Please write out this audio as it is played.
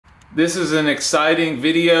This is an exciting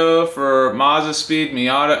video for Mazdaspeed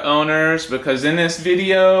Miata owners because in this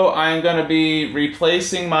video I'm going to be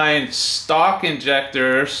replacing my stock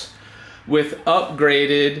injectors with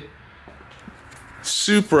upgraded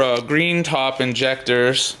Supra green top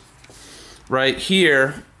injectors right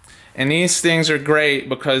here. And these things are great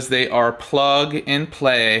because they are plug and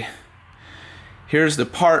play. Here's the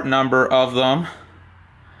part number of them: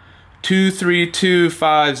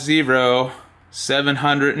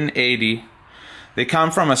 23250-780. They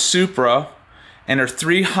come from a Supra and are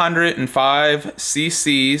 305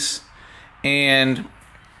 cc's and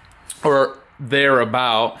or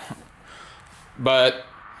thereabout. But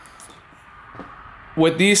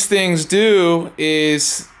what these things do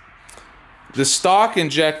is the stock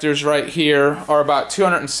injectors right here are about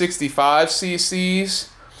 265 cc's,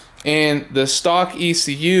 and the stock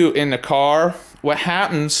ECU in the car, what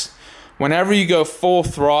happens whenever you go full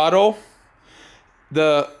throttle,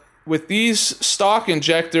 with these stock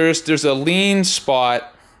injectors, there's a lean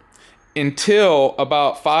spot until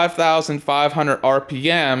about 5,500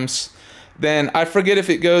 RPMs. Then I forget if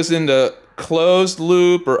it goes into closed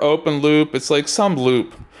loop or open loop. It's like some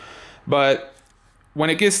loop. But when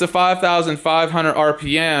it gets to 5,500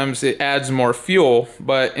 RPMs, it adds more fuel.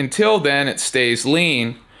 But until then, it stays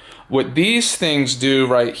lean. What these things do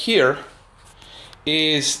right here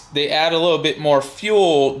is they add a little bit more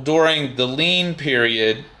fuel during the lean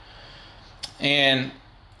period, and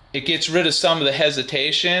it gets rid of some of the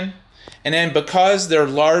hesitation. And then because they're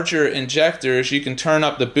larger injectors, you can turn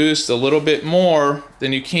up the boost a little bit more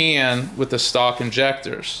than you can with the stock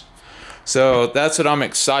injectors. So that's what I'm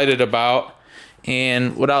excited about.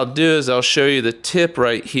 And what I'll do is I'll show you the tip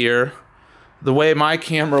right here. The way my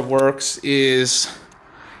camera works is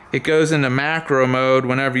it goes into macro mode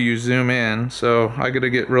whenever you zoom in. So I gotta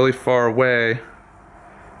get really far away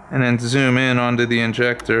and then zoom in onto the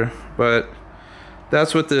injector. But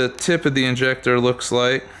that's what the tip of the injector looks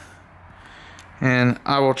like. And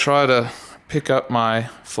I will try to pick up my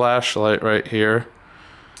flashlight right here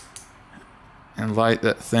and light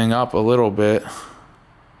that thing up a little bit.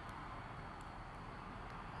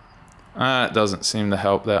 It doesn't seem to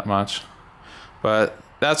help that much. But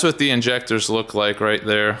that's what the injectors look like right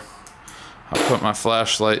there. I'll put my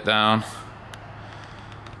flashlight down.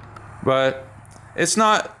 But it's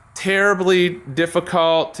not terribly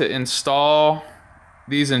difficult to install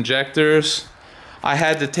these injectors. I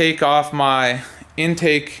had to take off my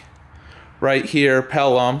intake right here,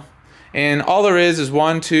 Pelham, and all there is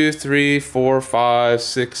 1, 2, 3, 4, 5,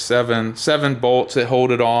 6, 7 bolts that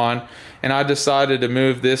hold it on. And I decided to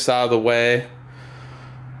move this out of the way,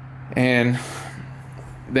 and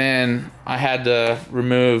then I had to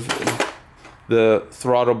remove the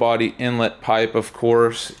throttle body inlet pipe, of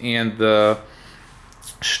course, and the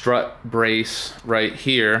strut brace right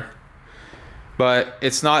here. But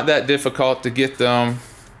it's not that difficult to get them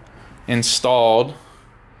installed.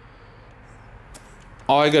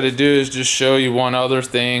 All I got to do is just show you one other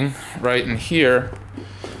thing right in here.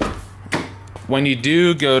 When you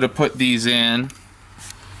do go to put these in,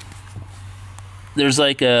 there's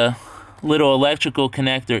like a little electrical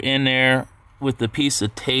connector in there with a piece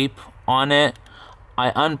of tape on it.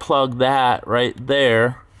 I unplug that right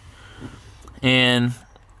there, and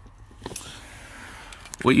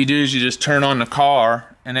what you do is you just turn on the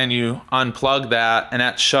car and then you unplug that, and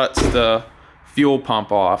that shuts the fuel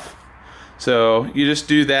pump off. So you just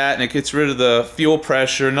do that and it gets rid of the fuel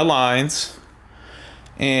pressure in the lines,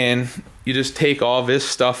 and you just take all this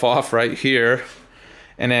stuff off right here,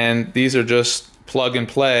 and then these are just plug and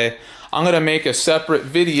play. I'm gonna make a separate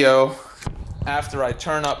video after I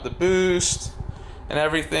turn up the boost and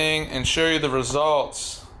everything and show you the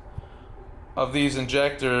results of these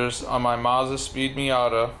injectors on my Mazdaspeed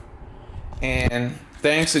Miata. And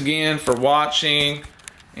thanks again for watching,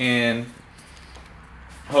 and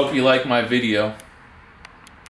hope you like my video.